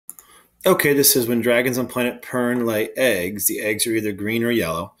Okay, this says when dragons on planet Pern lay eggs, the eggs are either green or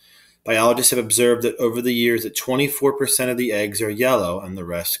yellow. Biologists have observed that over the years that 24% of the eggs are yellow and the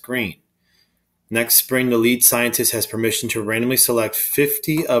rest green. Next spring, the lead scientist has permission to randomly select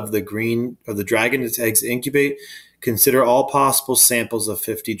 50 of the dragon's eggs to incubate. Consider all possible samples of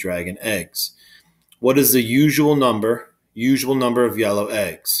 50 dragon eggs. What is the usual number of yellow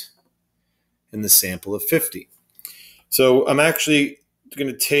eggs in the sample of 50? So I'm actually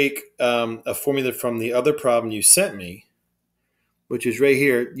going to take a formula from the other problem you sent me, which is right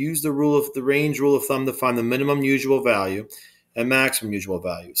here. Use the range rule of thumb to find the minimum usual value and maximum usual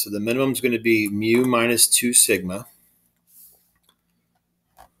value. So the minimum is going to be mu minus 2 sigma.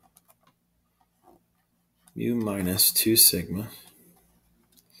 Mu minus 2 sigma.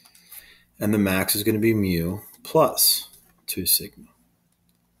 And the max is going to be mu plus 2 sigma.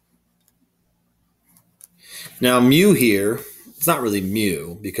 Now, mu here, it's not really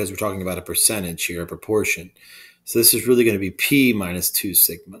mu because we're talking about a percentage here, a proportion. So this is really going to be p minus 2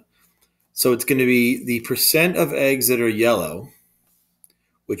 sigma. So it's going to be the percent of eggs that are yellow,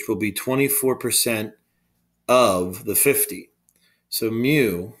 which will be 24% of the 50. So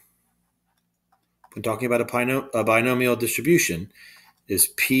mu, when talking about a binomial distribution, is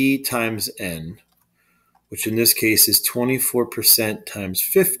p times n, which in this case is 24% times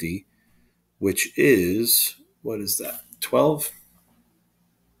 50, which is, what is that, 12?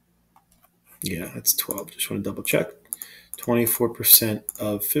 Yeah, that's 12. Just want to double check. 24%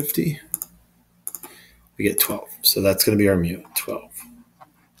 of 50, we get 12. So that's going to be our mu, 12.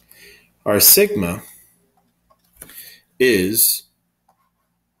 Our sigma is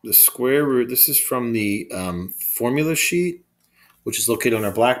the square root. This is from the formula sheet, which is located on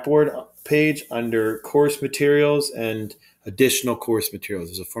our Blackboard page under course materials and additional course materials.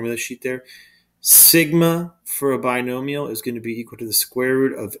 There's a formula sheet there. Sigma for a binomial is going to be equal to the square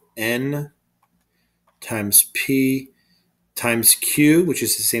root of n times p times q, which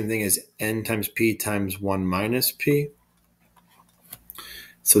is the same thing as n times p times 1 minus p.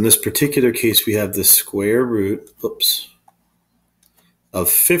 So in this particular case, we have the square root, of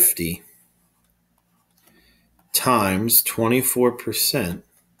 50 times 24%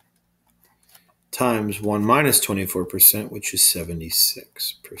 times 1 minus 24%, which is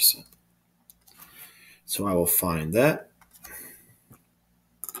 76%. So I will find that.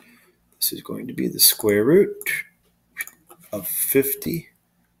 This is going to be the square root of 50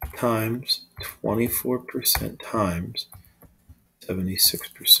 times 24% times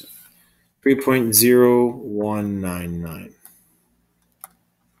 76%. 3.0199.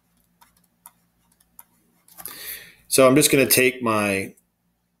 So I'm just going to take my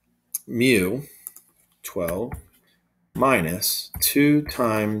mu, 12, minus 2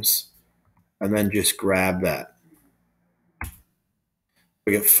 times, and then just grab that.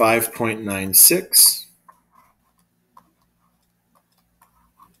 We get 5.96.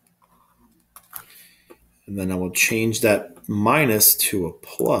 And then I will change that minus to a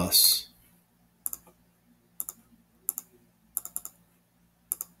plus.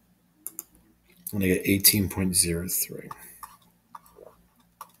 And I get 18.03.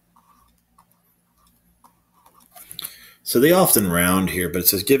 So they often round here, but it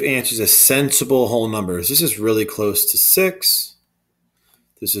says give answers as sensible whole numbers. This is really close to 6.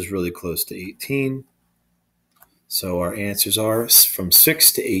 This is really close to 18. So our answers are from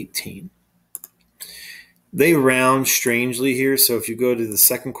 6 to 18. They round strangely here. So if you go to the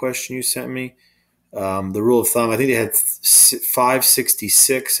second question you sent me, the rule of thumb, I think they had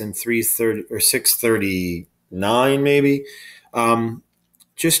 566 and 330 or 639 maybe.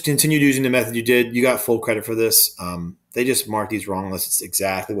 Just continued using the method you did. You got full credit for this. They just mark these wrong unless it's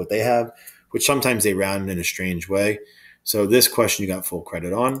exactly what they have, which sometimes they round in a strange way. So this question you got full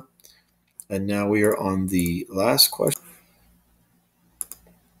credit on. And now we are on the last question.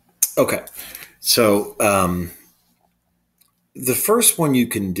 Okay. So the first one you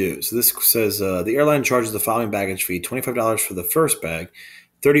can do. So this says the airline charges the following baggage fee: $25 for the first bag,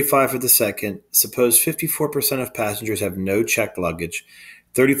 $35 for the second. Suppose 54% of passengers have no checked luggage,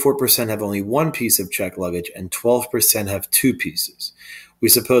 34% have only one piece of checked luggage, and 12% have two pieces. We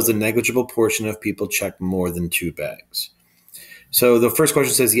suppose a negligible portion of people check more than 2 bags. So the first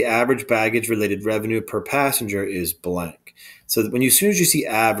question says the average baggage related revenue per passenger is blank. So when as soon as you see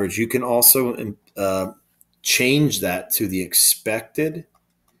average, you can also change that to the expected.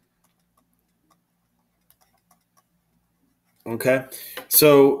 Okay.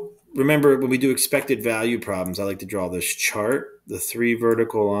 So remember, when we do expected value problems, I like to draw this chart, the 3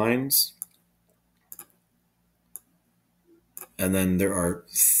 vertical lines. And then there are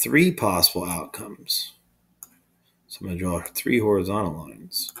 3 possible outcomes. So I'm going to draw 3 horizontal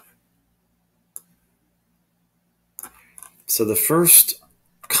lines. So the first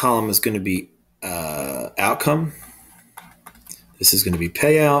column is going to be outcome. This is going to be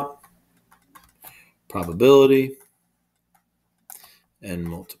payout, probability, and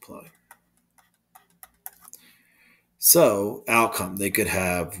multiply. So outcome, they could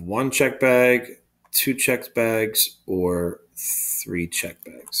have 1 check bag, 2 check bags, or 3 check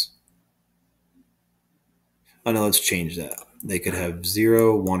bags. Oh no, let's change that. They could have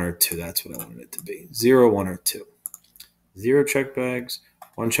 0, 1, or 2. That's what I wanted it to be. 0, 1, or 2. 0 check bags,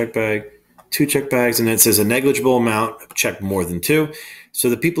 1 check bag, 2 check bags, and then it says a negligible amount check more than 2. So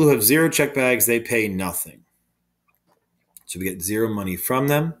the people who have 0 check bags, they pay nothing. So we get 0 money from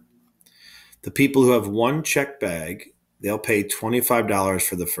them. The people who have 1 check bag, they'll pay $25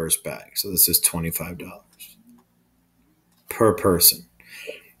 for the first bag. So this is $25 per person.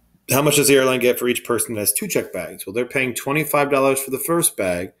 How much does the airline get for each person that has 2 check bags? Well, they're paying $25 for the first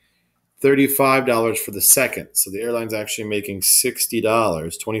bag, $35 for the second. So the airline's actually making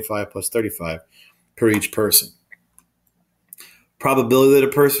 $60, 25 plus 35 per each person. Probability that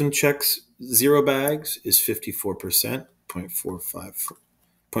a person checks 0 bags is 54%,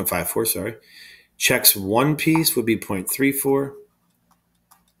 0.54, sorry. Checks 1 piece would be 0.34.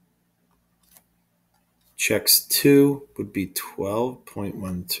 Checks 2 would be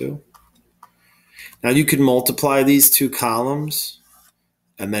 12.12. Now you could multiply these 2 columns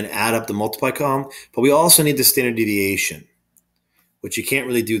and then add up the multiply column, but we also need the standard deviation, which you can't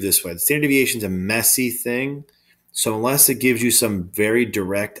really do this way. The standard deviation is a messy thing. So unless it gives you some very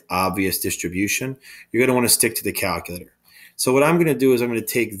direct, obvious distribution, you're going to want to stick to the calculator. So what I'm going to do is I'm going to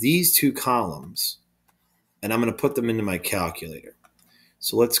take these 2 columns and I'm going to put them into my calculator.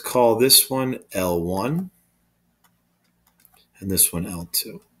 So let's call this one L1 and this one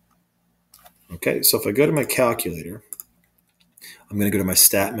L2. Okay, so if I go to my calculator, I'm going to go to my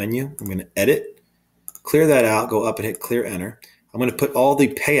stat menu. I'm going to edit, clear that out, go up and hit clear enter. I'm going to put all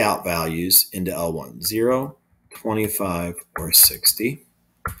the payout values into L1, 0, 25, or 60,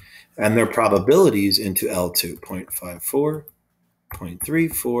 and their probabilities into L2, 0.54,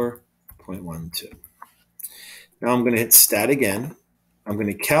 0.34, 0.12. Now I'm going to hit stat again. I'm going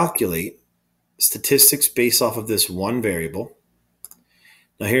to calculate statistics based off of this one variable.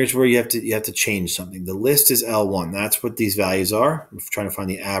 Now here's where you have to change something. The list is L1. That's what these values are. I'm trying to find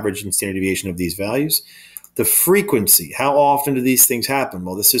the average and standard deviation of these values. The frequency, how often do these things happen?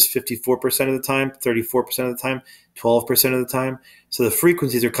 Well, this is 54% of the time, 34% of the time, 12% of the time. So the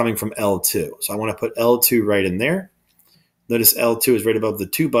frequencies are coming from L2. So I want to put L2 right in there. Notice L2 is right above the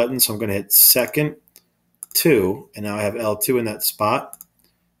 2 button. So I'm going to hit second 2. And now I have L2 in that spot.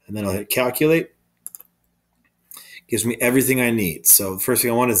 And then I'll hit calculate. Gives me everything I need. So the first thing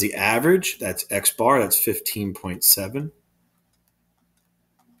I want is the average. That's X bar. That's 15.7.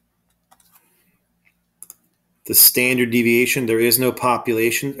 The standard deviation, there is no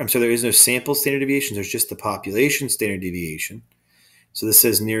population. I'm sorry, there is no sample standard deviation. There's just the population standard deviation. So this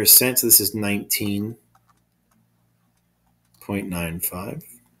says nearest cent. So this is 19.95.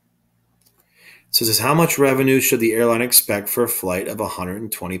 So this is how much revenue should the airline expect for a flight of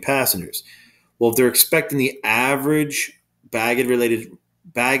 120 passengers? Well, if they're expecting the average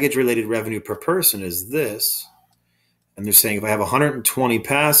baggage-related revenue per person is this, and they're saying if I have 120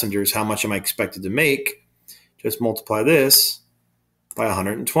 passengers, how much am I expected to make? Just multiply this by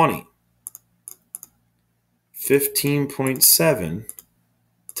 120. 15.7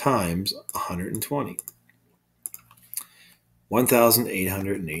 times 120.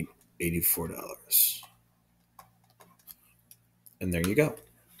 $1,884. And there you go.